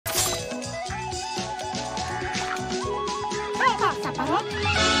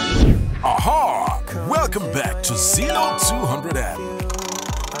Aha! Welcome back to Zeno 200M.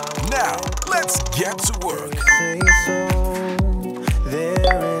 Now, let's get to work.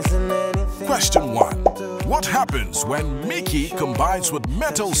 Question 1. What happens when Mickey combines with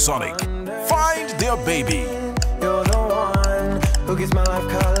Metal Sonic? Find their baby. You're the one who gives my life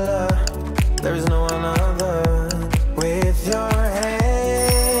color. There is no one other. With your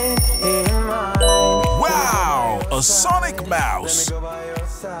hand in mine. Wow! A Sonic mouse.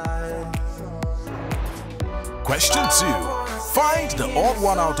 Question 2. Find the odd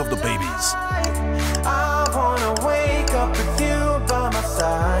one out of the babies. I wanna wake up with you by my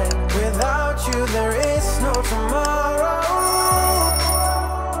side. Without you there is no tomorrow.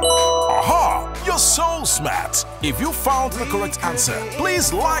 Aha! You're so smart! If you found the correct answer,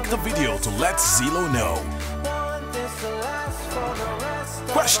 please like the video to let Zelo know.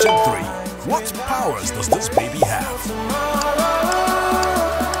 Question 3. What powers does this baby have?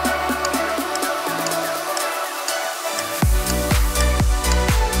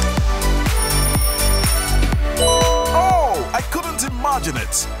 Oh, I couldn't imagine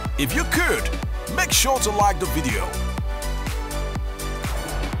it. If you could, make sure to like the video.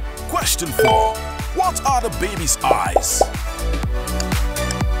 Question 4. What are the baby's eyes?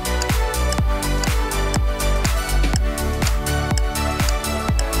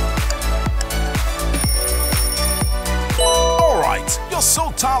 Alright, you're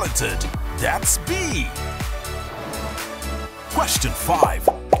so talented. That's B. Question 5.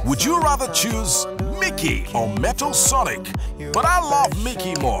 Would you rather choose Mickey or Metal Sonic? But I love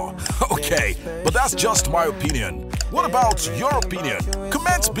Mickey more. Okay, but that's just my opinion. What about your opinion?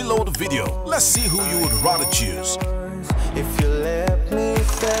 Comment below the video. Let's see who you would rather choose. If you let me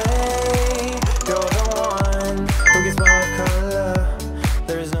stay, you're the one who gives my color.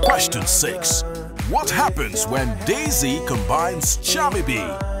 There is no Question 6. What happens when Daisy combines Chammy B?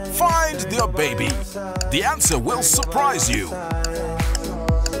 Find their baby. The answer will surprise you.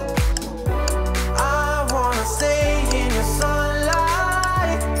 I wanna stay in your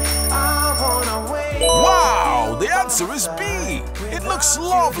sunlight. I wanna wait. Wow, the answer is B. It looks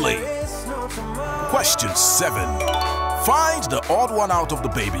lovely. Question 7. Find the odd one out of the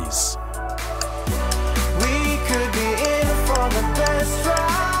babies. We could be in for the best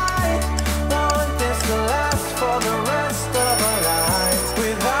ride. Want this to last for the rest of our lives.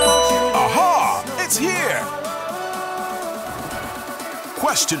 Without you. Aha! It's here!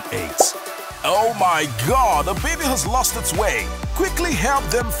 Question 8. Oh my god, the baby has lost its way. Quickly help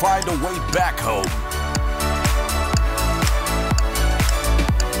them find a way back home.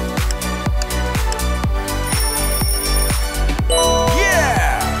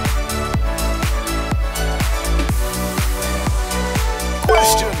 Yeah!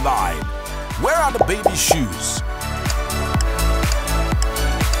 Question 9. Where are the baby's shoes?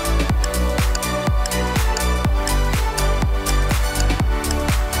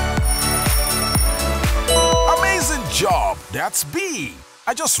 Amazing job! That's B.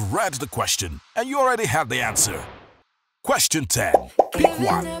 I just read the question and you already had the answer. Question 10. Pick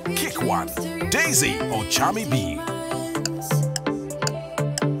one, kick one. Daisy or Chammy B?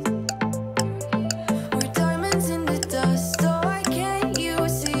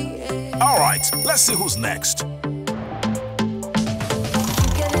 Alright, let's see who's next.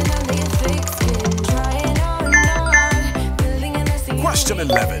 Question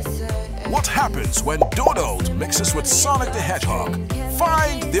 11. What happens when Donald mixes with Sonic the Hedgehog?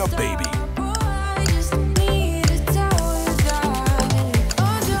 Find their baby.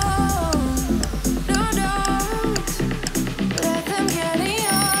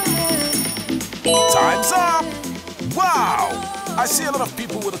 Time's up! Wow! I see a lot of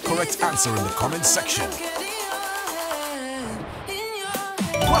people with the correct answer in the comment section.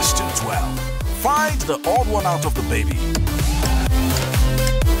 Question 12. Find the odd one out of the baby.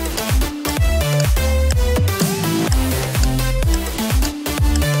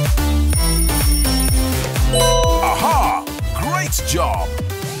 Aha! Great job!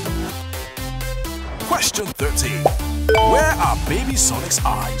 Question 13. Where are baby Sonic's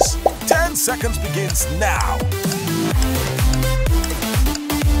eyes? 10 seconds begins now.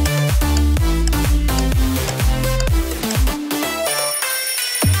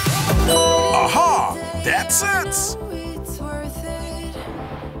 Aha! That's it!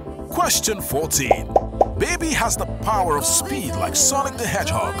 Question 14. Baby has the power of speed like Sonic the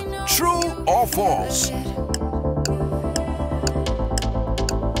Hedgehog. True or false?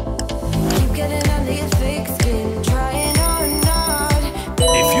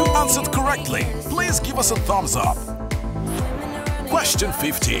 If you answered correctly, please give us a thumbs up. Question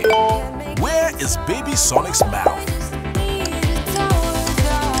 15. Where is baby Sonic's mouth?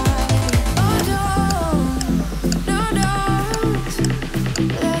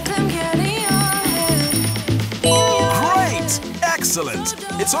 Excellent!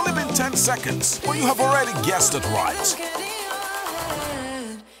 It's only been 10 seconds, but you have already guessed it right.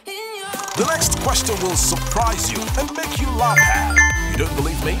 The next question will surprise you and make you laugh at. You don't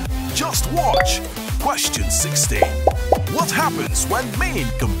believe me? Just watch. Question 16. What happens when mane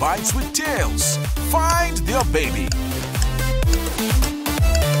combines with tails? Find their baby.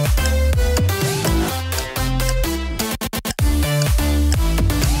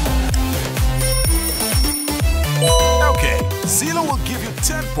 Okay, Zila will give you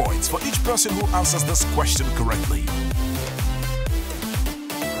 10 points for each person who answers this question correctly.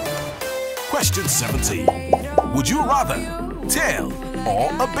 Question 17. Would you rather tail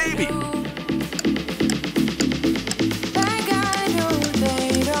or a baby?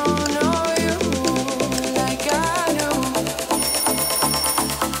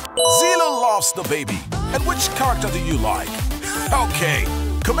 Zila loves the baby. And which character do you like? Okay,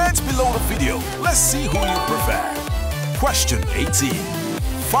 comment below the video. Let's see who you prefer. Question 18.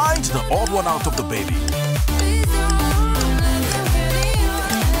 Find the odd one out of the baby.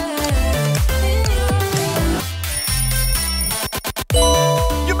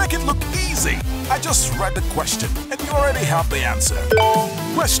 You make it look easy. I just read the question and you already have the answer.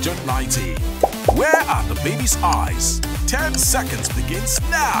 Question 19. Where are the baby's eyes? 10 seconds begins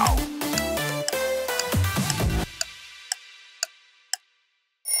now.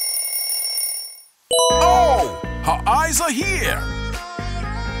 Oh, her eyes are here.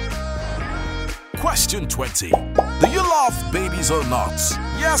 Question 20. Do you love babies or not?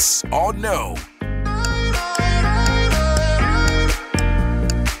 Yes or no?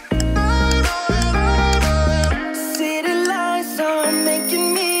 City lights are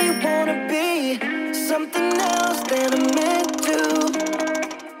making me wanna be something else than I'm meant to.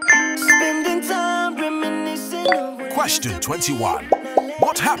 Spending time reminiscing of Question 21.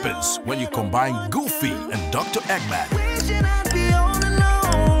 What happens when you combine Goofy and Dr. Eggman? wishing I'd be all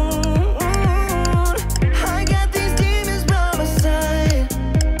alone. I got these demons by my side,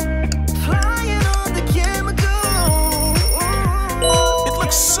 flying on the chemical. It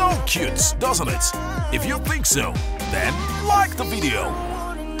looks so cute, doesn't it? If you think so, then like the video.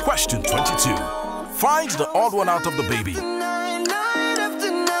 Question 22. Find the odd one out of the baby. Night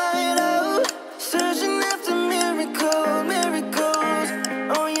after night, oh, searching after miracles, miracles.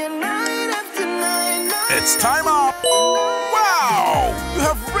 Oh yeah, night after night. It's time up! Wow! You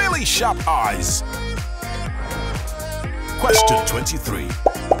have really sharp eyes. Question 23.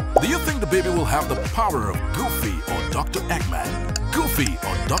 Do you think the baby will have the power of Goofy or Dr. Eggman? Goofy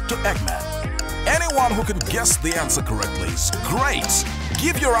or Dr. Eggman? Anyone who can guess the answer correctly is great.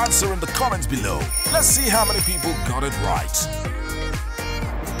 Give your answer in the comments below. Let's see how many people got it right.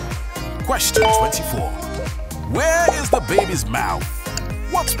 Question 24. Where is the baby's mouth?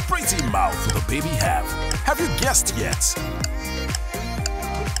 What pretty mouth will the baby have? Have you guessed yet?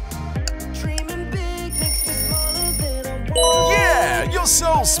 Dreaming big makes me smaller than I want. Yeah, you're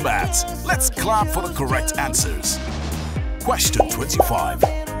so smart. Let's clap for the correct answers. Question 25.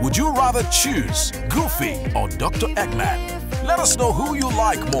 Would you rather choose Goofy or Dr. Eggman? Let us know who you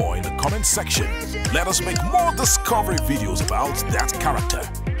like more in the comment section. Let us make more discovery videos about that character.